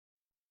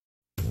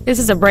This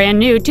is a brand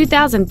new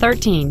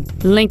 2013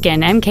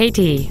 Lincoln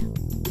MKT.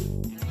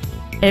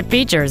 It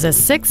features a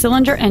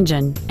 6-cylinder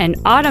engine, an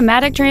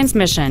automatic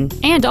transmission,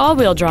 and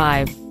all-wheel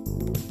drive.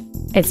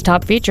 Its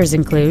top features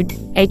include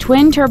a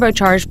twin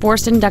turbocharged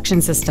forced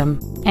induction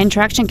system and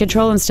traction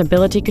control and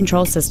stability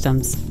control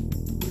systems.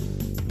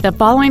 The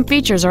following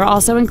features are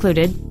also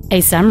included: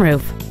 a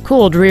sunroof,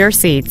 cooled rear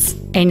seats,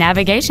 a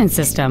navigation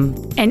system,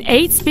 an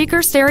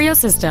 8-speaker stereo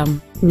system,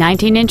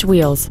 19-inch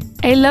wheels,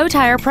 a low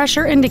tire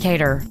pressure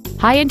indicator,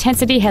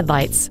 high-intensity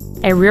headlights,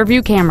 a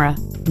rear-view camera,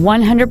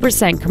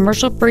 100%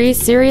 commercial-free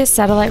Sirius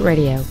satellite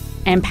radio,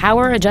 and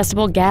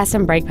power-adjustable gas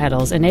and brake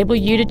pedals enable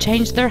you to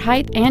change their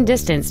height and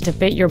distance to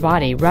fit your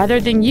body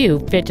rather than you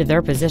fit to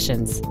their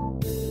positions.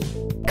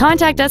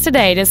 Contact us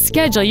today to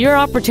schedule your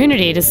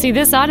opportunity to see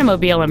this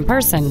automobile in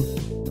person.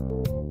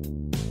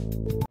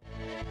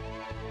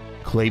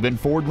 Klaben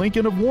Ford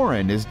Lincoln of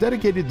Warren is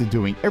dedicated to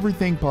doing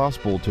everything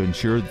possible to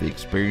ensure the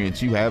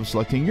experience you have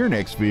selecting your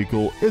next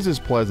vehicle is as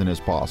pleasant as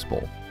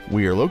possible.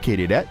 We are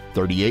located at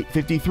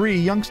 3853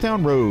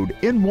 Youngstown Road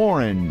in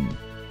Warren.